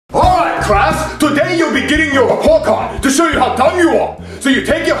class, today you'll be getting your report card to show you how dumb you are. So you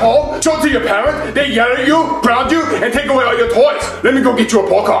take it home, show it to your parents, they yell at you, ground you, and take away all your toys. Let me go get your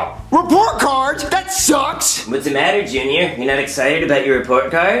report card. Report cards? That sucks! What's the matter, Junior? You're not excited about your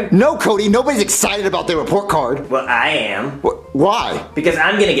report card? No, Cody, nobody's excited about their report card. Well, I am. Why? Because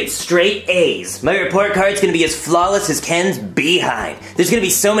I'm gonna get straight A's. My report card's gonna be as flawless as Ken's behind. There's gonna be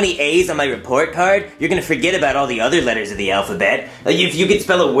so many A's on my report card, you're gonna forget about all the other letters of the alphabet. If you could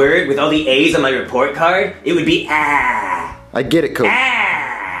spell a word with all the A's on my report card, it would be ah. I get it, Cody.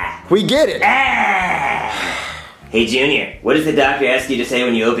 Ah. We get it. Ah. Hey, Junior, what does the doctor ask you to say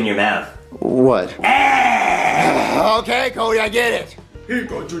when you open your mouth? What? Ah. Okay, Cody, I get it. Here you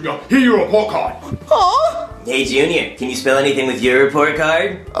go, Junior. Here your report card. Huh? Hey, Junior, can you spell anything with your report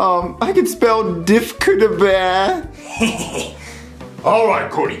card? I can spell diffkadabah.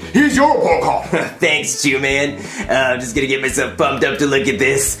 Alright, Cody, here's your report card. Thanks, Chew-Man. I'm just gonna get myself pumped up to look at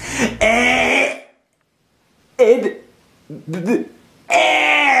this.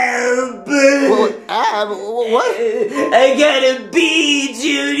 What? I got a B,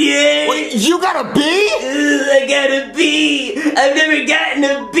 Junior. Wait, you got a B? I got a B. I've never gotten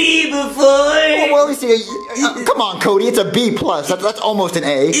a B before. Well, let me see. Come on, Cody. It's a B plus. That's almost an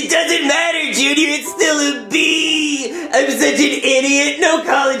A. It doesn't matter, Junior. It's still a B. I'm such an idiot. No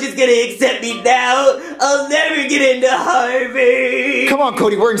college is gonna accept me now. I'll never get into Harvard. Come on,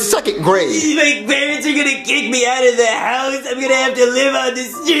 Cody. We're in second grade. My parents are gonna kick me out of the house. I'm gonna have to live on the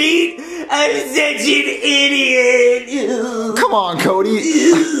street. I'm such an idiot. Come on, Cody.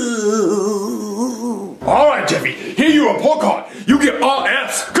 Alright, Jeffy, here your report card. You get all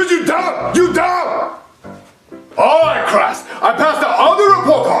F's, cause you dumb. You dumb. Alright, class. I passed the other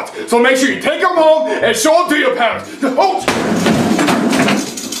report cards, so make sure you take them home and show them to your parents. Oh!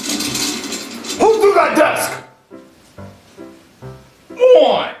 Who's through that desk?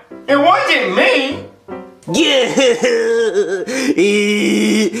 What? It wasn't me.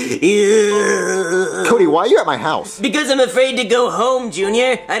 Cody, why are you at my house? Because I'm afraid to go home,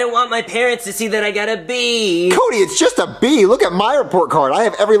 Junior. I don't want my parents to see that I got a B. Cody, it's just a B. Look at my report card. I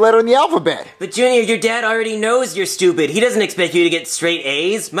have every letter in the alphabet. But Junior, your dad already knows you're stupid. He doesn't expect you to get straight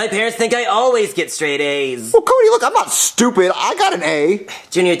A's. My parents think I always get straight A's. Well, Cody, look, I'm not stupid. I got an A.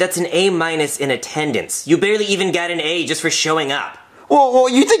 Junior, that's an A minus in attendance. You barely even got an A just for showing up. Well,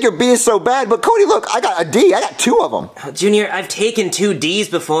 you think your B is so bad, but Cody, look, I got a D. I got 2 of them. Junior, I've taken 2 D's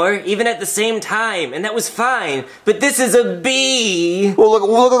before, even at the same time, and that was fine. But this is a B. Well,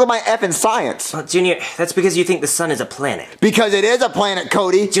 look at my F in science. Well, Junior, that's because you think the sun is a planet. Because it is a planet,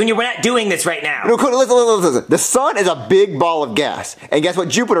 Cody. Junior, we're not doing this right now. No, Cody, listen. The sun is a big ball of gas. And guess what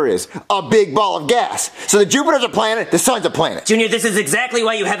Jupiter is? A big ball of gas. So the Jupiter's a planet, the sun's a planet. Junior, this is exactly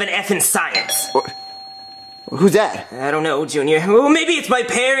why you have an F in science. Who's that? I don't know, Junior. Well, maybe it's my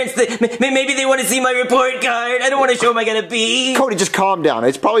parents. Maybe they want to see my report card. I don't want to show them I got a B. Cody, just calm down.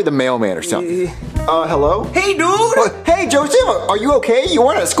 It's probably the mailman or something. Hello? Hey, dude! Hey, Joseph, are you okay? You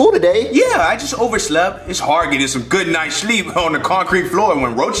weren't at school today? Yeah, I just overslept. It's hard getting some good night's sleep on the concrete floor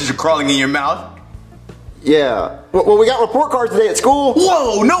when roaches are crawling in your mouth. Yeah. Well, we got report cards today at school.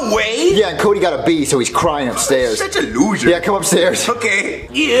 Whoa, no way! Yeah, and Cody got a B, so he's crying upstairs. Such a loser. Yeah, come upstairs. Okay.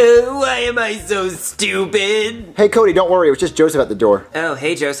 Yeah, why am I so stupid? Hey, Cody, don't worry. It was just Joseph at the door. Oh,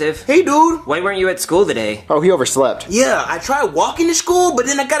 hey, Joseph. Hey, dude. Why weren't you at school today? Oh, he overslept. Yeah, I tried walking to school, but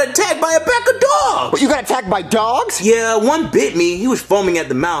then I got attacked by a pack of dogs. What, you got attacked by dogs? Yeah, one bit me. He was foaming at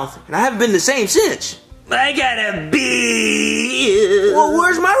the mouth, and I haven't been the same since. I got a B. Well,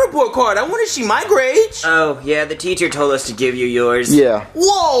 where's my report card? I want to see my grades. Oh, yeah, the teacher told us to give you yours. Yeah.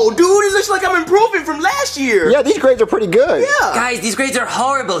 Whoa, dude, it looks like I'm improving from last year. Yeah, these grades are pretty good. Yeah. Guys, these grades are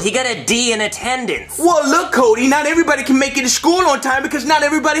horrible. He got a D in attendance. Well, look, Cody, not everybody can make it to school on time because not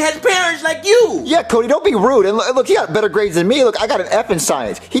everybody has parents like you. Yeah, Cody, don't be rude. And look, he got better grades than me. Look, I got an F in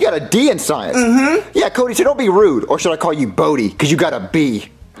science. He got a D in science. Mm-hmm. Yeah, Cody, so don't be rude. Or should I call you Bodie? Because you got a B.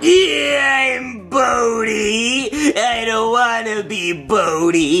 Yeah, I'm Bodie. I don't want to be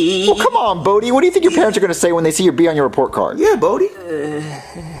Bodie. Well, come on, Bodie. What do you think your parents are going to say when they see your B on your report card? Yeah, Bodie.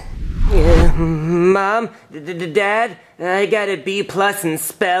 Mom, Dad, I got a B plus in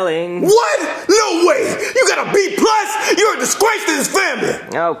spelling. What? No way! You got a B plus? You're a disgrace to this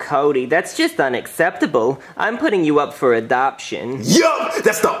family! Oh, Cody, that's just unacceptable. I'm putting you up for adoption. Yup!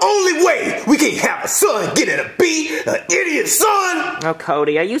 That's the only way we can have a son getting a B, an idiot son! Oh,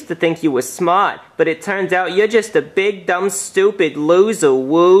 Cody, I used to think you were smart, but it turns out you're just a big, dumb, stupid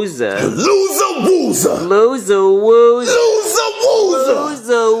loser-woozer. Loser-woozer! Loser-woozer. Loser-woozer!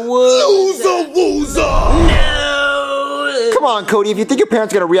 Loser-woozer. Loser-woozer! No! Come on, Cody, if you think your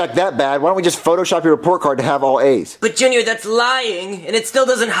parents are going to react that bad, why don't we just Photoshop your report card to have all A's? But Junior, that's lying, and it still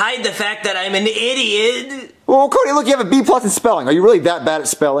doesn't hide the fact that I'm an idiot. Well, Cody, look, you have a B+ in spelling. Are you really that bad at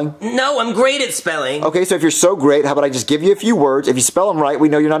spelling? No, I'm great at spelling. Okay, so if you're so great, how about I just give you a few words? If you spell them right, we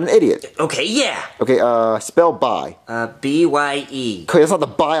know you're not an idiot. Okay, yeah. Okay, spell buy. B-Y-E. Cody, that's not the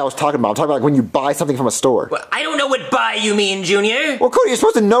buy I was talking about. I'm talking about like when you buy something from a store. Well, I don't know what buy you mean, Junior. Well, Cody, you're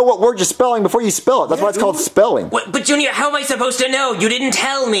supposed to know what word you're spelling before you spell it. That's why it's called spelling. What, but Junior, how am I supposed to know? You didn't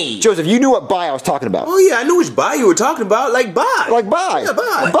tell me. Joseph, you knew what buy I was talking about. Oh yeah, I knew which buy you were talking about. Like buy. Like buy. Yeah,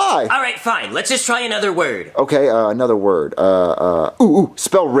 buy. Buy. All right, fine. Let's just try another word. Okay, another word.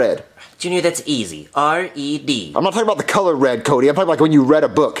 Spell red. Junior, that's easy. R-E-D. I'm not talking about the color red, Cody. I'm talking about like when you read a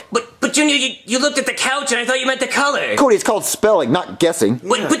book. But Junior, you looked at the couch and I thought you meant the color. Cody, it's called spelling, not guessing.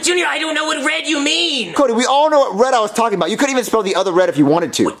 But Junior, I don't know what red you mean. Cody, we all know what red I was talking about. You couldn't even spell the other red if you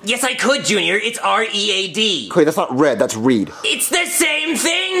wanted to. Yes, I could, Junior. It's R-E-A-D. Cody, that's not red, that's read. It's the same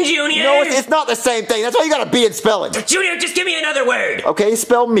thing, Junior. No, it's not the same thing. That's why you got a B in spelling. Junior, just give me another word. Okay,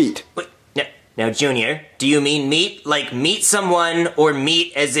 spell meat. Wait, now, Junior, do you mean meat like meet someone, or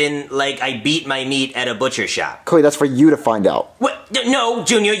meat as in like I beat my meat at a butcher shop? Cody, that's for you to find out. What? No,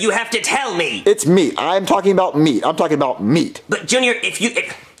 Junior, you have to tell me. It's meat. I'm talking about meat. I'm talking about meat. But Junior,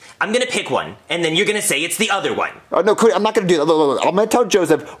 I'm gonna pick one, and then you're gonna say it's the other one. Oh, no, Cody, I'm not gonna do that. Look. I'm gonna tell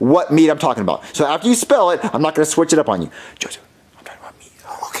Joseph what meat I'm talking about. So after you spell it, I'm not gonna switch it up on you. Joseph, I'm talking about meat.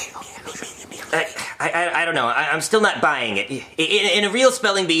 Oh, okay. I don't know. I'm still not buying it. In a real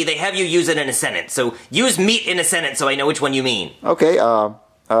spelling bee, they have you use it in a sentence. So use meat in a sentence so I know which one you mean. Okay,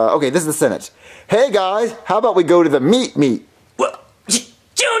 okay, this is the sentence. Hey guys, how about we go to the meat? Well,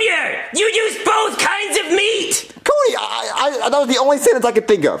 Junior, you use both kinds of meat. Cody, that was the only sentence I could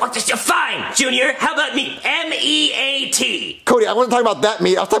think of. Fine, Junior. How about meat? M-E-A-T. Cody, I wasn't talking about that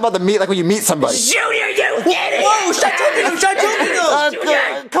meat. I was talking about the meat like when you meet somebody. Junior, you idiot! Whoa, stop joking him, stop joking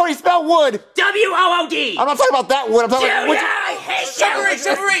him. Cody, spell wood. W-O-O-D. I'm not talking about that wood. I'm talking Junior, about I hate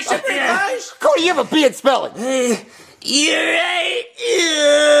Separate, guys. Cody, you have a B in spelling. You're right.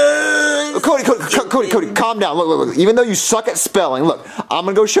 Cody, calm down. Look. Even though you suck at spelling, look, I'm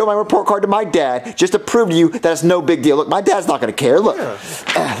gonna go show my report card to my dad just to prove to you that it's no big deal. Look, my dad's not gonna care. Look, look,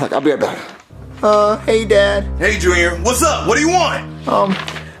 I'll be right back. Hey, Dad. Hey, Junior, what's up? What do you want?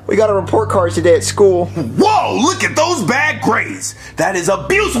 We got a report card today at school. Whoa, look at those bad grades. That is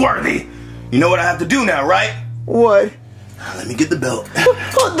abuse-worthy. You know what I have to do now, right? What? Let me get the belt.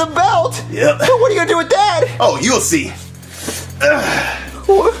 The belt? Yep. What are you gonna do with that? Oh, you'll see.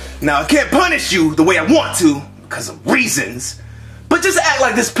 What? Now, I can't punish you the way I want to, because of reasons. But just act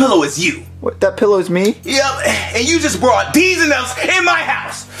like this pillow is you. What, that pillow's me? Yep, and you just brought D's and F's in my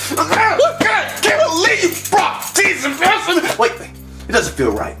house. Can't believe you brought D's and F's. Wait, it doesn't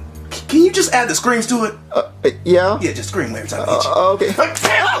feel right. Can you just add the screams to it? Yeah? Yeah, just scream every time I hit you. Okay. I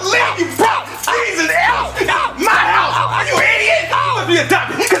can't believe you brought D's and F's in my house. Are you an idiot? You must be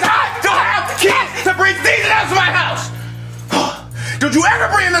adopted, because I don't have kids to bring D's and F's to my house. Don't you ever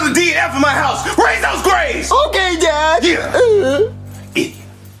bring another D and F in my house. Raise those grades. Okay, Dad. Yeah. Idiot.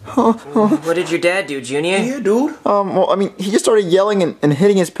 What did your dad do, Junior? Yeah, dude. Well, I mean, he just started yelling and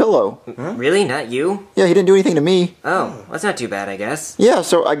hitting his pillow. Really? Not you? Yeah, he didn't do anything to me. Oh, that's not too bad, I guess. Yeah,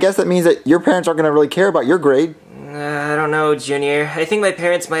 so I guess that means that your parents aren't gonna really care about your grade. I don't know, Junior. I think my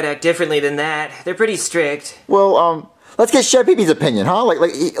parents might act differently than that. They're pretty strict. Well, let's get Chef Pee-Pee's opinion, huh?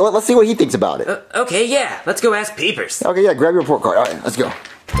 Let's see what he thinks about it. Okay, yeah. Let's go ask Peepers. Okay, yeah, grab your report card. All right, let's go.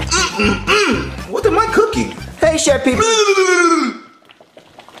 What am I cooking? Hey, Chef Pee-Pee.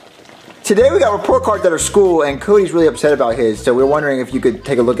 Today we got report cards at our school, and Cody's really upset about his, so we're wondering if you could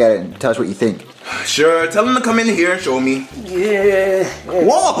take a look at it and tell us what you think. Sure, tell him to come in here and show me. Yeah.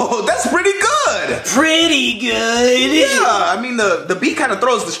 Whoa, that's pretty good. Pretty good. Yeah, I mean, the beat kind of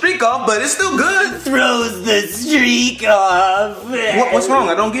throws the streak off, but it's still good. Throws the streak off. What's wrong?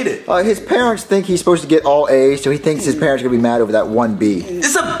 I don't get it. His parents think he's supposed to get all A's, so he thinks his parents are going to be mad over that one B.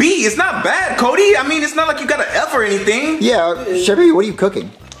 It's a B. It's not bad, Cody. I mean, it's not like you got an F or anything. Yeah, Chef Pee-Pee, what are you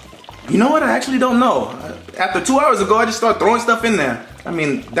cooking? You know what? I actually don't know. After 2 hours ago, I just started throwing stuff in there. I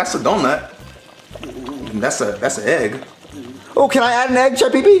mean, that's a donut. That's an egg. Oh, can I add an egg,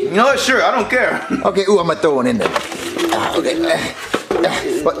 Chef Pee-Pee? You know what? Sure, I don't care. Okay, I'm gonna throw one in there. Okay.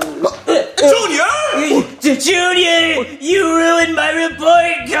 Junior, you ruined my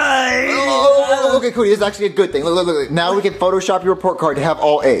report card. Oh, okay, Cody, this is actually a good thing. Look. Now we can Photoshop your report card to have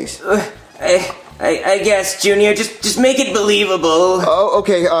all A's. I guess, Junior, just make it believable. Oh,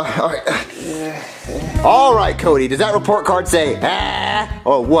 okay, all right. All right, Cody, does that report card say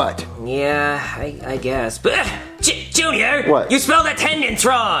or what? Yeah, I guess. But, Junior! What? You spelled attendance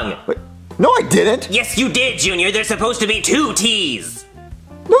wrong! Wait, No, I didn't. Yes, you did, Junior. There's supposed to be 2 T's.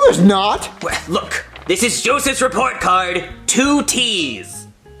 No, there's not. Well, look, this is Joseph's report card. 2 T's.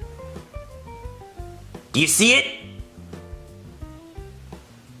 Do you see it?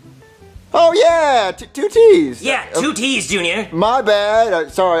 Oh, yeah, 2 T's. Yeah, 2 T's, Junior. My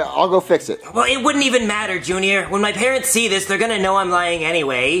bad. Sorry, I'll go fix it. Well, it wouldn't even matter, Junior. When my parents see this, they're gonna know I'm lying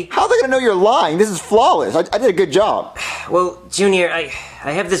anyway. How are they gonna know you're lying? This is flawless. I did a good job. Well, Junior, I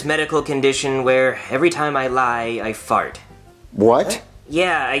have this medical condition where every time I lie, I fart. What?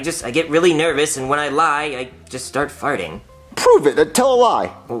 Yeah, I get really nervous, and when I lie, I just start farting. Prove it. Tell a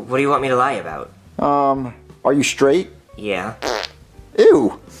lie. Well, what do you want me to lie about? Are you straight? Yeah.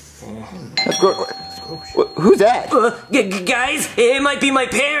 Ew. That's gross. Who's that? Guys, it might be my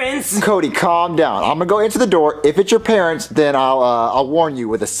parents. Cody, calm down. I'm gonna go answer the door. If it's your parents, then I'll warn you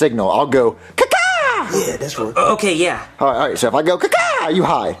with a signal. I'll go, caca! Yeah, that's right. Okay, yeah. All right, so if I go, caca, you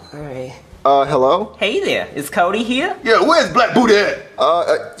hide. Alright. Hello? Hey there, is Cody here? Yeah, where's Black Booty at?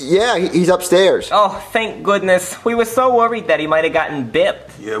 Yeah, he's upstairs. Oh, thank goodness. We were so worried that he might have gotten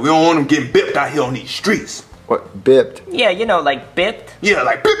bipped. Yeah, we don't want him getting bipped out here on these streets. What, bipped? Yeah, you know, like bipped. Yeah,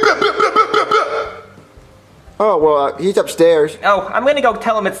 like bip, bip, bip, bip, bip, bip, bip. Oh, well, he's upstairs. Oh, I'm gonna go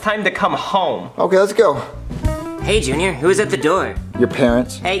tell him it's time to come home. Okay, let's go. Hey, Junior, who's at the door? Your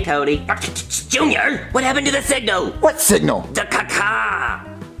parents? Hey, Cody. Junior, what happened to the signal? What signal? The caca.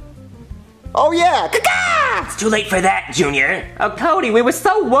 Oh, yeah, caca! It's too late for that, Junior. Oh, Cody, we were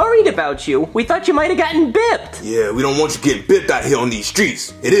so worried about you. We thought you might have gotten bipped. Yeah, we don't want you getting bipped out here on these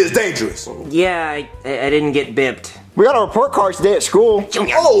streets. It is dangerous. Yeah, I didn't get bipped. We got our report cards today at school.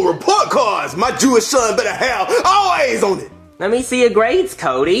 Junior. Oh, report cards! My Jewish son better have all A's on it. Let me see your grades,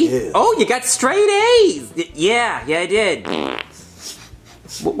 Cody. Yeah. Oh, you got straight A's. Yeah, I did.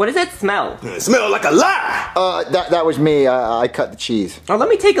 What does that smell? It smells like a lie. That was me. I cut the cheese. Oh, let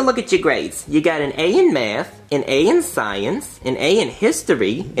me take a look at your grades. You got an A in math, an A in science, an A in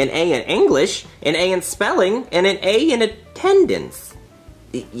history, an A in English, an A in spelling, and an A in attendance.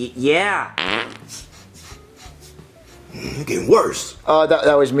 Yeah. It's getting worse.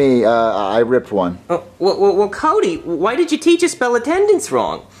 That was me. I ripped one. Oh, well, Cody, why did your teacher spell attendance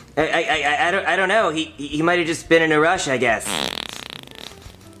wrong? I don't know. He might have just been in a rush, I guess.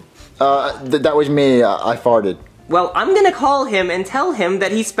 That was me. I farted. Well, I'm gonna call him and tell him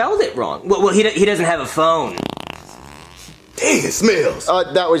that he spelled it wrong. Well, he doesn't have a phone. Dang, it smells.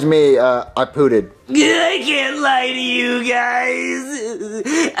 That was me. I pooted. I can't lie to you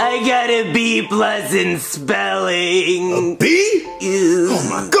guys. I got a B+ in spelling. B? Oh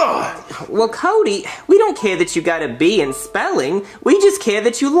my God. Well, Cody, we don't care that you got a B in spelling. We just care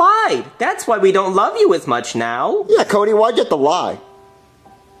that you lied. That's why we don't love you as much now. Yeah, Cody, why'd you have to lie?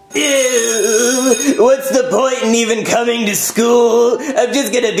 Ew, what's the point in even coming to school? I'm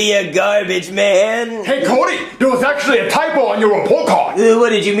just gonna be a garbage man. Hey, Cody, there was actually a typo on your report card. What,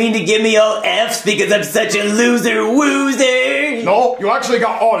 did you mean to give me all F's because I'm such a loser-woozer? No, you actually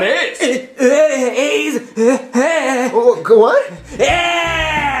got all A's. A's? What?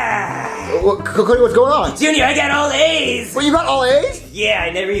 Yeah! Cody, what's going on? Junior, I got all A's! Well, you got all A's? Yeah,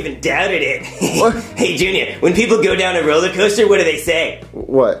 I never even doubted it. What? Hey, Junior, when people go down a roller coaster, what do they say?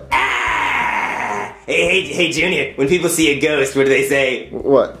 What? Ah! Hey, Junior, when people see a ghost, what do they say?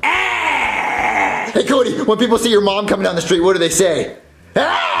 What? Ah! Hey, Cody, when people see your mom coming down the street, what do they say?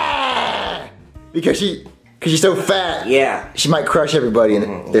 Ah! Because she's so fat. Yeah. She might crush everybody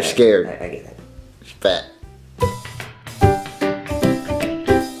and they're scared. I get that. She's fat.